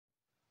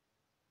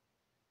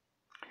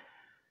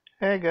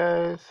Hey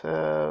guys,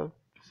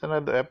 it's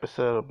another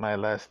episode of my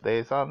last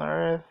days on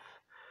Earth.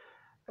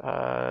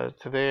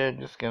 Today I'm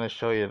just gonna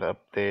show you an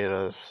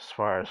update as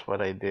far as what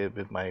I did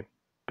with my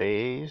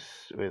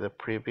base with the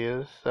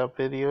previous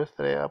videos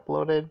that I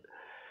uploaded.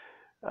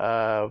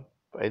 Uh,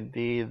 I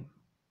did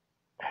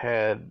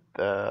had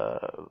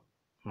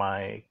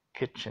my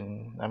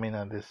kitchen,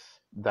 this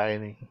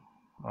dining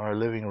or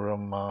living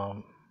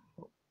room,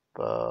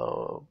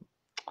 the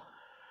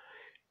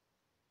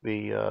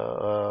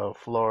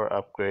floor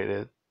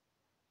upgraded,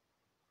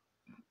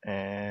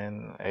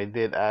 and I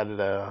did add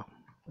a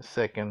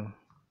second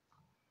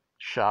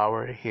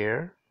shower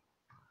here,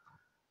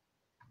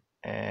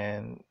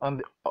 and on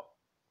the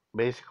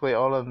basically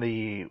all of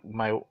the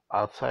my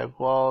outside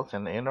walls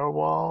and the inner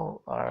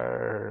wall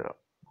are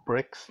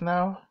bricks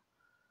now.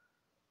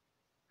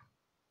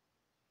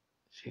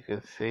 As you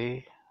can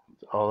see,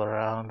 it's all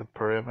around the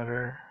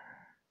perimeter.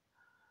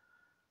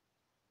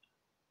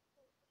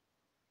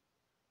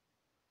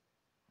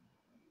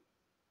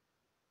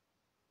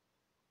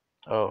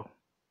 Oh,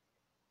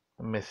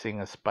 I'm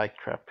missing a spike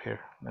trap here.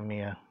 Let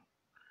me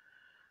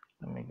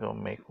go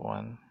make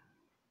one.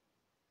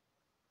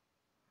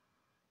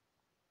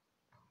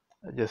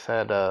 I just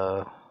had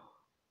a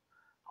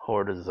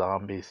horde of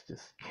zombies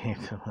just came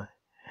to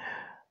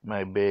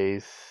my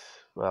base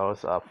while I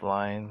was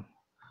offline.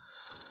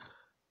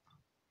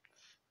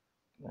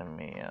 Let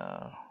me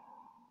I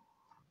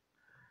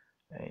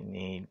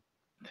need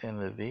 10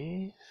 of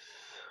these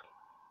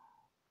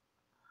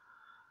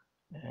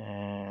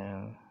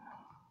and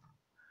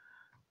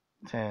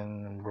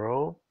 10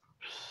 ropes.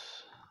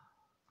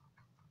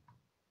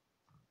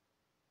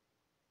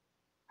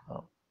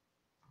 Oh,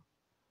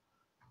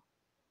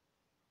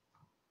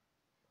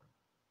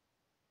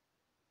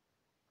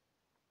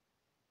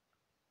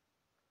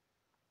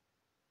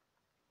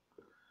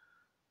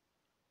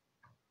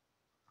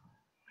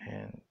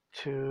 and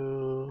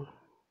 2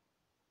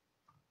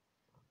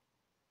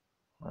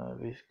 of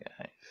these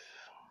guys.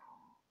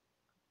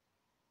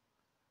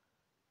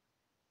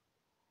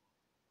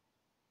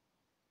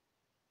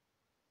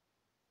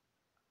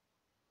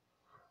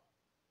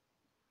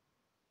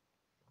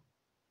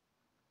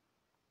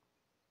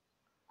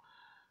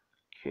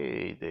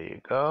 Okay, there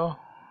you go.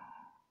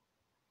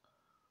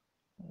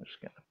 I'm just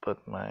gonna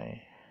put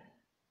my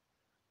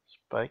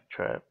spike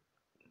trap.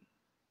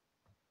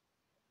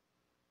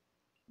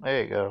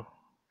 There you go.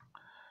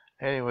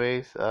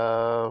 Anyways,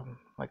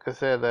 like I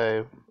said,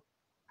 I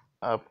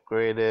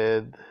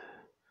upgraded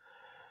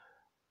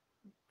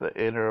the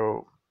inner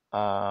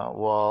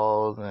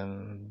walls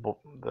and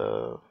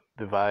the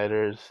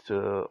dividers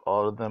to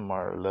all of them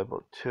are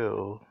level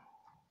 2.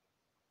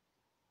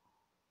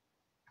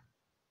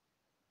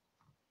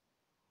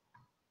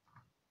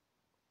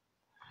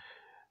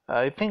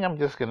 I think I'm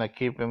just gonna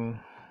keep him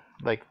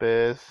like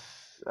this.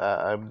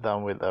 I'm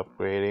done with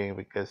upgrading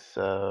because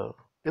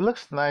it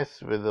looks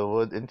nice with the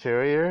wood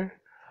interior.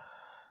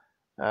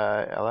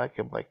 I like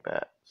him like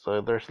that.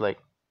 So there's like,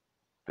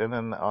 and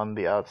then on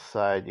the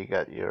outside you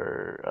got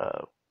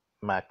your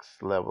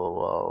max level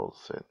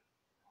walls and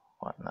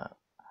whatnot.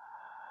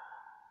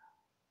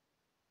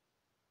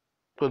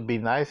 It would be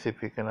nice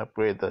if you can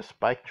upgrade the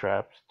spike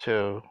traps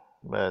too,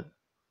 but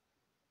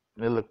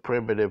they look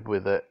primitive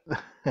with it.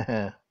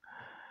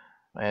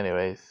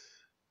 Anyways,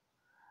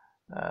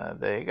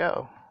 there you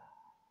go.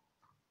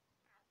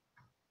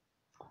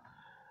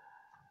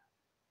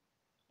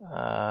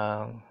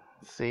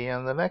 See you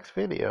in the next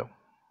video.